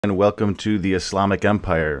And welcome to the Islamic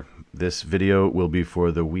Empire. This video will be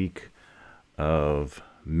for the week of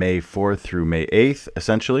May 4th through May 8th,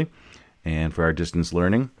 essentially, and for our distance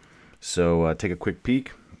learning. So take a quick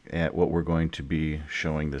peek at what we're going to be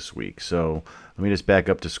showing this week. So let me just back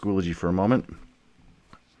up to Schoology for a moment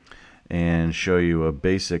and show you a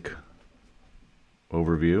basic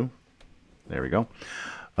overview. There we go.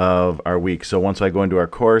 Of our week. So once I go into our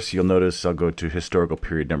course, you'll notice I'll go to historical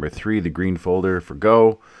period number 3, the green folder for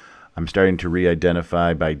Go. I'm starting to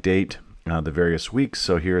re-identify by date the various weeks.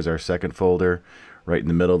 So here's our second folder right in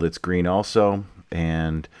the middle that's green also.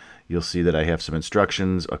 And you'll see that I have some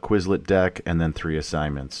instructions, a Quizlet deck, and then 3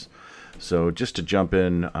 assignments. So just to jump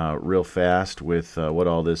in real fast with what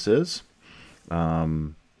all this is,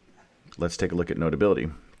 let's take a look at Notability.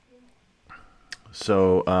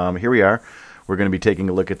 So here we are. We're going to be taking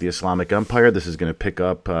a look at the Islamic Empire. This is going to pick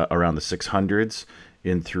up around the 600s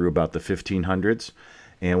in through about the 1500s.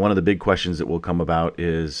 And one of the big questions that will come about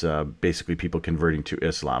is basically people converting to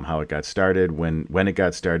Islam, how it got started, when it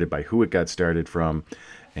got started, by who it got started from,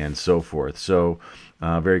 and so forth. So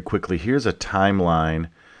very quickly, here's a timeline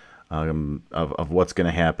of what's going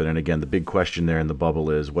to happen. And again, the big question there in the bubble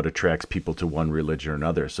is what attracts people to one religion or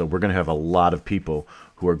another. So we're going to have a lot of people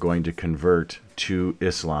who are going to convert to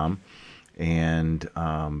Islam. And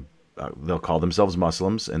they'll call themselves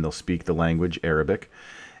Muslims, and they'll speak the language Arabic.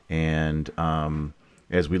 And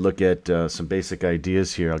as we look at some basic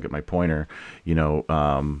ideas here, I'll get my pointer. You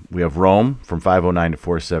know, we have Rome from 509 to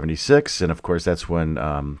 476, and of course that's when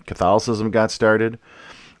Catholicism got started.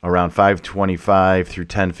 Around 525 through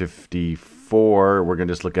 1054, we're going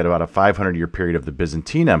to just look at about a 500-year period of the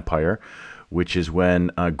Byzantine Empire, which is when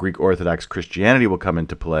Greek Orthodox Christianity will come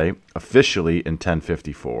into play officially in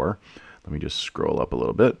 1054. Let me just scroll up a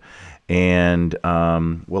little bit. And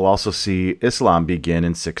we'll also see Islam begin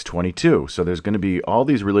in 622. So there's going to be all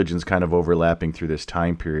these religions kind of overlapping through this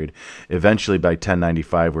time period. Eventually, by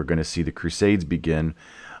 1095, we're going to see the Crusades begin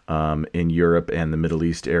in Europe and the Middle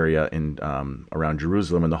East area in around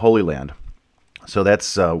Jerusalem and the Holy Land. So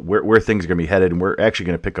that's where things are going to be headed. And we're actually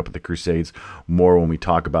going to pick up at the Crusades more when we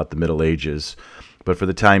talk about the Middle Ages. But for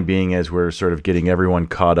the time being, as we're sort of getting everyone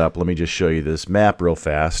caught up, let me just show you this map real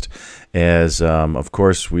fast. As, of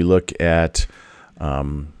course, we look at,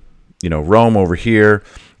 you know, Rome over here.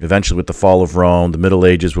 Eventually, with the fall of Rome, the Middle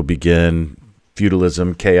Ages will begin.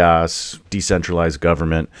 Feudalism, chaos, decentralized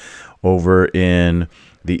government. Over in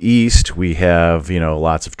the East, we have, you know,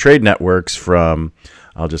 lots of trade networks from...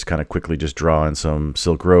 I'll just kind of quickly just draw in some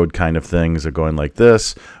Silk Road kind of things are going like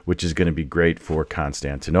this, which is going to be great for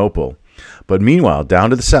Constantinople. But meanwhile, down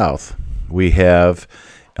to the south, we have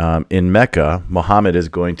in Mecca, Muhammad is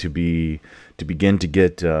going to begin to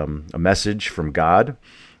get a message from God,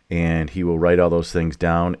 and he will write all those things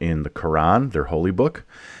down in the Quran, their holy book.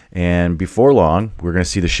 And before long, we're going to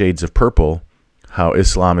see the shades of purple, how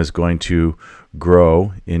Islam is going to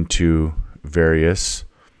grow into various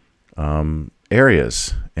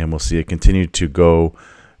areas, and we'll see it continue to go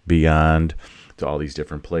beyond to all these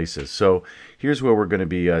different places. So here's where we're going to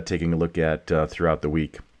be taking a look at throughout the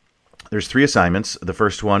week. There's 3 assignments. The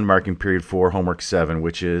first one, marking period 4, homework 7,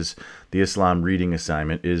 which is the Islam reading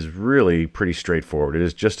assignment, is really pretty straightforward. It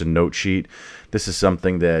is just a note sheet. This is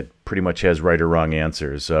something that pretty much has right or wrong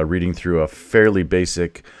answers. Reading through a fairly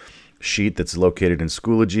basic sheet that's located in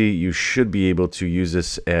Schoology, you should be able to use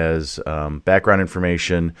this as background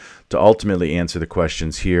information to ultimately answer the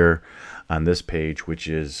questions here on this page, which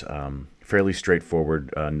is fairly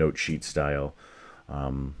straightforward note sheet style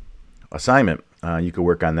assignment. You could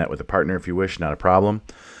work on that with a partner if you wish, not a problem.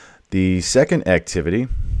 The second activity,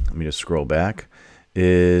 let me just scroll back,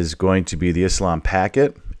 is going to be the Islam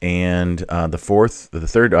packet, and the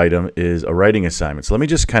third item is a writing assignment. So let me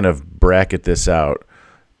just kind of bracket this out,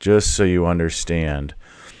 just so you understand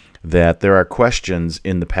that there are questions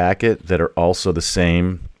in the packet that are also the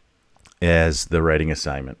same as the writing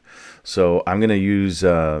assignment. So I'm going to use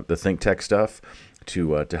the ThinkTech stuff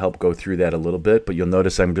to help go through that a little bit, but you'll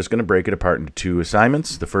notice I'm just going to break it apart into 2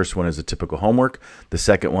 assignments. The first one is a typical homework. The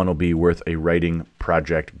second one will be worth a writing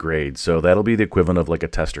project grade. So that'll be the equivalent of like a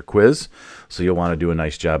test or quiz. So you'll want to do a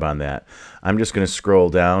nice job on that. I'm just going to scroll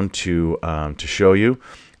down to show you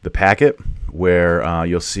the packet, where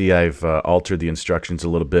you'll see I've altered the instructions a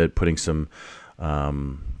little bit, putting some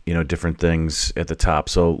you know, different things at the top.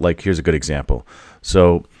 So like, here's a good example.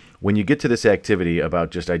 So when you get to this activity about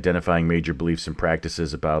just identifying major beliefs and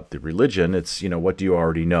practices about the religion, it's, you know, what do you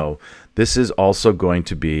already know? This is also going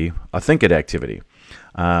to be a Think It activity.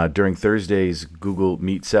 During Thursday's Google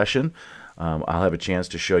Meet session, I'll have a chance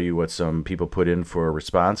to show you what some people put in for a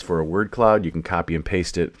response for a word cloud. You can copy and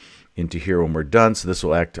paste it into here when we're done. So this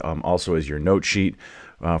will act also as your note sheet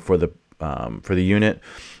for the unit.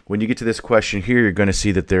 When you get to this question here, you're going to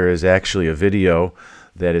see that there is actually a video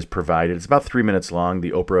that is provided. It's about 3 minutes long.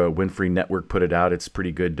 The Oprah Winfrey Network put it out. It's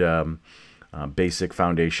pretty good basic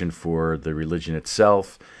foundation for the religion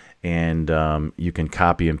itself. And you can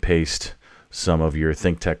copy and paste some of your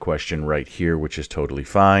ThinkTech question right here, which is totally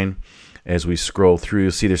fine. As we scroll through,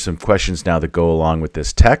 you'll see there's some questions now that go along with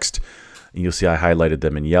this text. You'll see I highlighted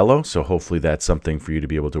them in yellow, so hopefully that's something for you to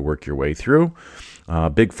be able to work your way through.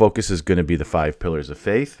 Big focus is going to be the 5 pillars of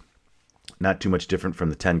faith. Not too much different from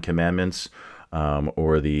the 10 Commandments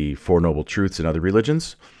or the 4 Noble Truths in other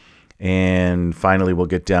religions. And finally, we'll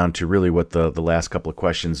get down to really what the last couple of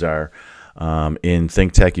questions are. In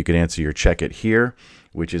ThinkTech, you can answer your check it here,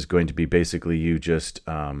 which is going to be basically you just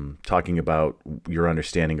talking about your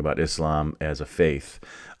understanding about Islam as a faith,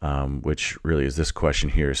 which really is this question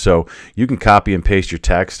here. So you can copy and paste your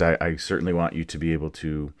text. I certainly want you to be able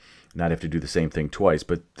to not have to do the same thing twice,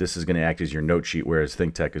 but this is going to act as your note sheet, whereas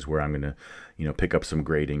ThinkTech is where I'm going to pick up some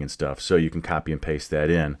grading and stuff. So you can copy and paste that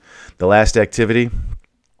in. The last activity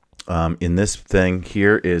in this thing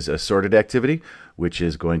here is a sorted activity, which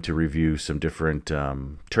is going to review some different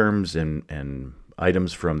terms and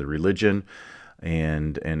items from the religion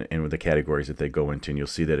and with the categories that they go into. And you'll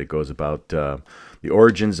see that it goes about the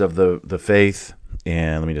origins of the faith.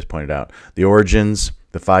 And let me just point it out. The origins,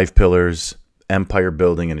 the 5 pillars, empire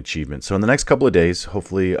building, and achievement. So in the next couple of days,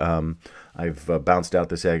 hopefully I've bounced out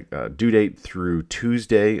this due date through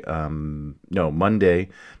Monday,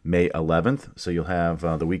 May 11th. So you'll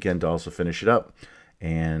have the weekend to also finish it up.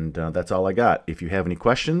 And that's all I got. If you have any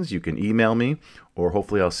questions, you can email me, or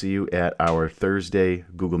hopefully I'll see you at our Thursday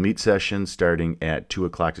Google Meet session starting at 2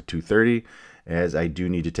 o'clock to 2:30, as I do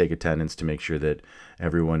need to take attendance to make sure that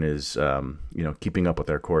everyone is keeping up with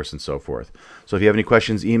our course and so forth. So if you have any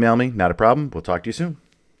questions, email me. Not a problem. We'll talk to you soon.